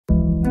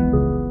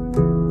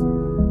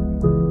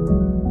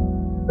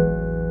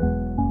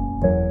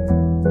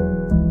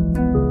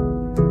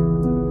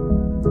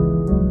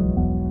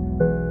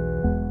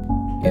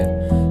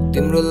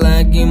तिम्रो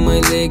लागि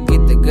मैले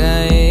गीत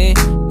गाए,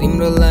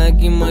 तिम्रो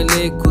लागि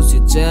मैले खुसी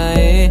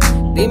चाहे,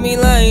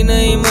 तिमीलाई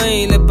नै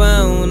मैले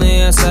पाउने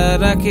आशा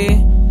राखे,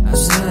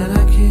 आशा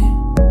राखे।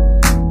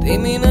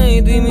 तिमी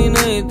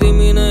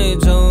नै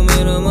छौ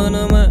मेरो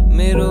मनमा,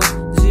 मेरो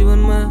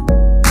जीवनमा।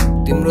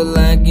 तिम्रो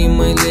लागि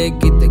मैले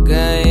गीत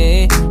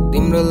गाए,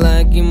 तिम्रो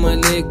लागि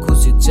मैले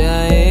खुसी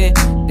चाहे,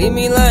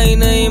 तिमीलाई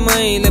नै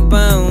मैले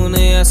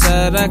पाउने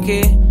आशा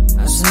राखे,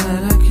 आशा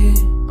राखे।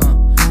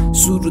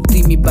 सुरु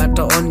तिमीबाट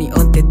अनि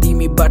अन्त्य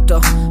तिमीबाट,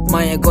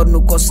 माया गर्नु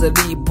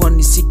कसरी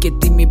भनी सिके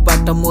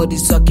तिमीबाट।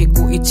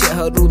 मरिसकेको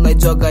इच्छाहरूलाई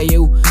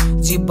जगायौ,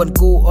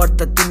 जीवनको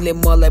अर्थ तिमीले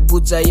मलाई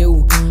बुझायौ।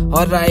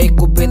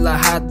 हराएको बेला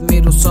हात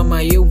मेरो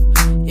समायौ,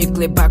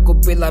 एक्लै भएको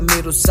बेला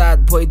मेरो साथ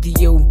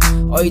भइदियौ।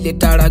 अहिले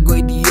टाढा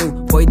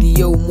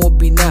भइदियौ म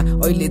बिना,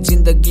 अहिले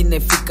जिन्दगी नै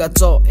फिक्का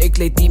छ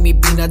एक्लै तिमी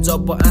बिना।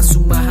 जब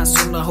आँसुमा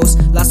हाँसु नहोस्,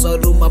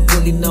 लासहरूमा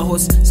बोली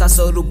नहोस्,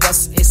 सासहरू बस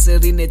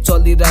यसरी नै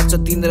चलिरहेछ।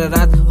 दिन र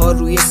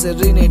रातहरू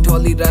यसरी नै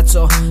ढलिरहेछ,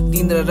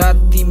 दिन र रात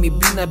तिमी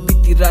बिना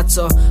बितिरहेछ।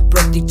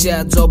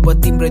 प्रतीक्षा जब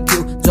तिम्रो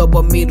थियो, जब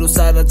मेरो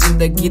सारा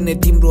जिन्दगी नै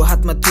तिम्रो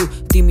हातमा थियो।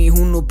 तिमी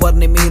हुनु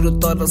पर्ने मेरो,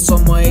 तर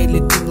समयले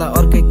तिमीलाई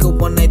अर्कैको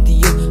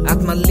बनाइदियो।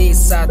 आत्माले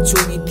साथ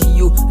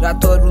छोडिदियो,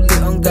 रातहरूले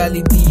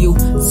अङ्गाली दियो।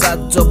 साथ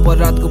जब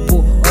रातको पो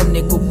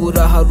अन्यको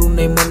कुराहरू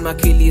नै मनमा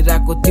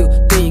खेलिरहेको थियो,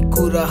 त्यही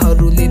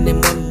कुराहरूले नै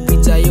मन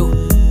बिचायो।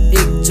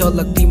 एक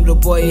झलक तिम्रो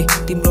भए,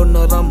 तिम्रो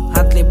नरम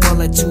हातले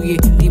मलाई छुए,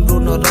 तिम्रो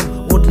नरम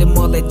ओठले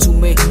मलाई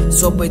चुमे।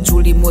 सबै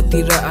छोडी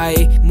मतिर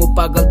आए, म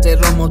पागल चाहिँ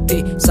रमाउँथे,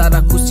 सारा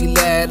खुसी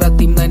ल्याएर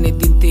तिमीलाई नै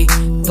दिन्थे।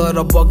 तर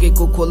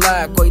बगेको खोला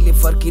कहिले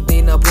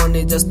फर्किँदैन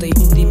भने जस्तै,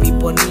 तिमी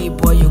पनि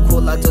भयो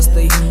खोला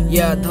जस्तै।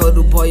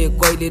 यादहरू भयो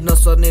कहिले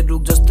नसर्ने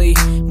रुख जस्तै,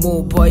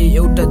 म भए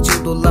एउटा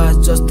जिउँदो लास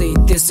जस्तै।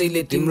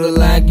 त्यसैले तिम्रो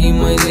लागि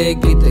मैले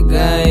गीत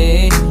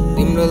गाए,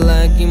 तिम्रो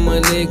लागि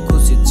मैले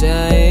खुसी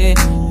चाहे,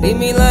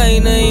 तिमीलाई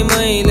नै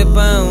मैले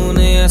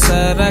पाउने आशा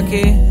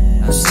राखे,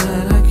 आशा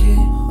राखे।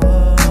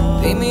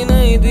 तिमी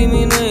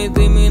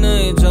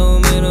नै छौ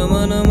मेरो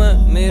मनमा,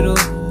 मेरो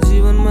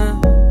जीवनमा।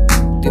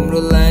 तिम्रो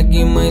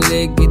लागि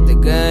मैले गीत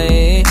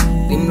गाए,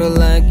 तिम्रो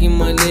लागि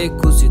मैले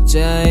खुसी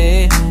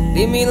चाहे,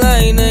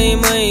 तिमीलाई नै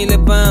मैले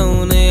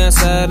पाउने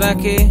आशा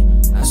राखे,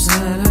 आशा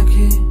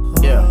राखे।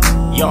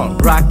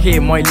 राखे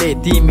मैले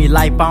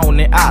तिमीलाई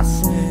पाउने आश,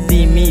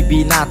 तिमी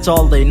बिना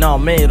चल्दैन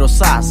मेरो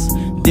सास।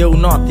 देऊ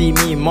न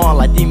तिमी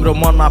मलाई तिम्रो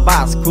मनमा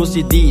बास,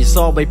 खुसी दिई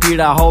सबै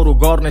पीडाहरू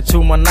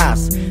गर्नेछु म नाश।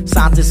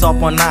 साँच्चै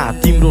सपना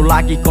तिम्रो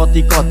लागि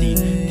कति कति,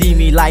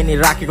 तिमीलाई नै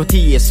राखेको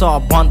थिए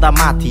सबभन्दा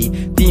माथि।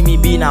 तिमी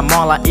बिना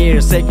मलाई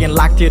एक सेकेन्ड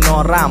लाग्थ्यो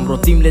नराम्रो,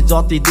 तिमीले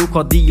जति दुःख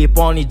दिए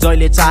पनि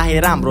जहिले चाहे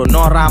राम्रो।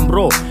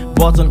 नराम्रो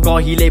वचन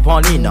कहिले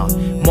भनिन,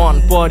 मन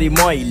परी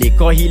मैले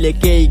कहिले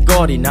केही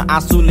गरिन।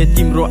 आँसुले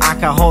तिम्रो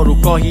आँखाहरू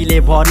कहिले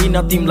भरिन,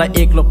 तिमीलाई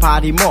एक्लो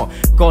पारी म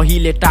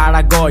कहिले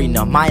टाढा गइन।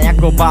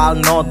 मायाको बाल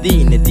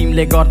नदिने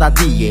तिमीले गर्दा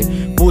दिए,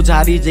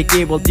 पुजारी चाहिँ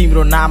केवल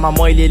तिम्रो नाममा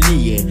मैले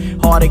लिए।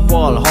 हरेक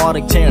पल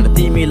हरेक क्षण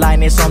तिमीलाई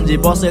नै सम्झी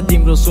बसे,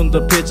 तिम्रो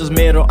सुन्दर फेचेस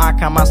मेरो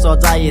आँखामा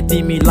सजाए।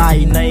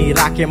 तिमीलाई नै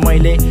राखे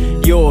मैले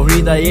यो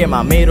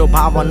हृदयमा, मेरो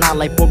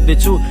भावनालाई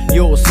पोख्दैछु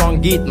यो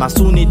सङ्गीतमा।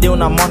 सुनिदेऊ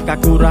न मनका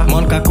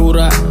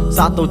कुरा,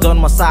 सातौं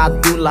जन्म साथ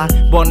दुला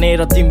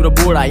बनेर तिम्रो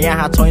बुढा।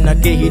 यहाँ छैन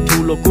केही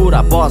ठुलो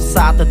कुरा, बस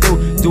साथ देऊ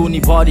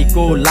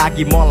दुनीभरिको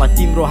लागि मलाई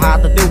तिम्रो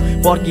हात देऊ।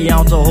 पर्खी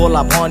आउँछ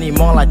होला भनी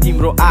मलाई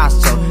तिम्रो आश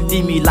छ,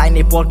 तिमीलाई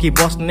नै पर्खी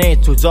बस्ने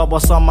छु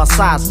जबसम्म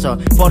सास छ।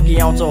 पर्खी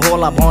आउँछ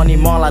होला भनी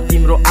मलाई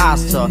तिम्रो आश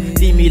छ,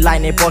 तिमीलाई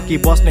नै पर्खी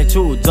बस्ने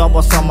छु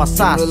जबसम्म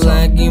सास छ। तिम्रो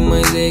लागि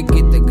मैले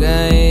गीत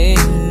गाए,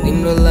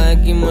 तिम्रो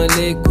लागि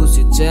मैले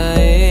खुसी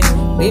चाहे,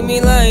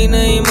 तिमीलाई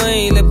नै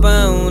मैले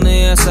पाउने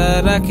आशा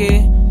राखे,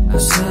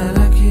 आशा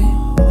राखे।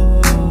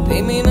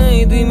 तिमी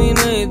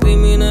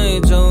नै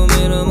छौ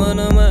मेरो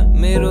मनमा,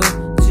 मेरो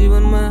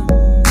जीवनमा।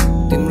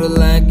 तिम्रो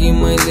लागि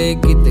मैले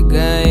गीत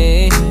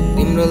गाए,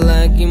 तिम्रो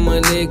लागि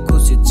मैले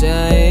खुसी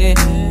चाहे,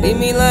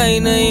 तिमीलाई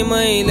नै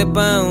मैले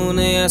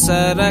पाउने आशा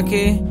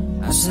राखे,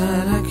 आशा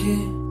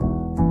राखे।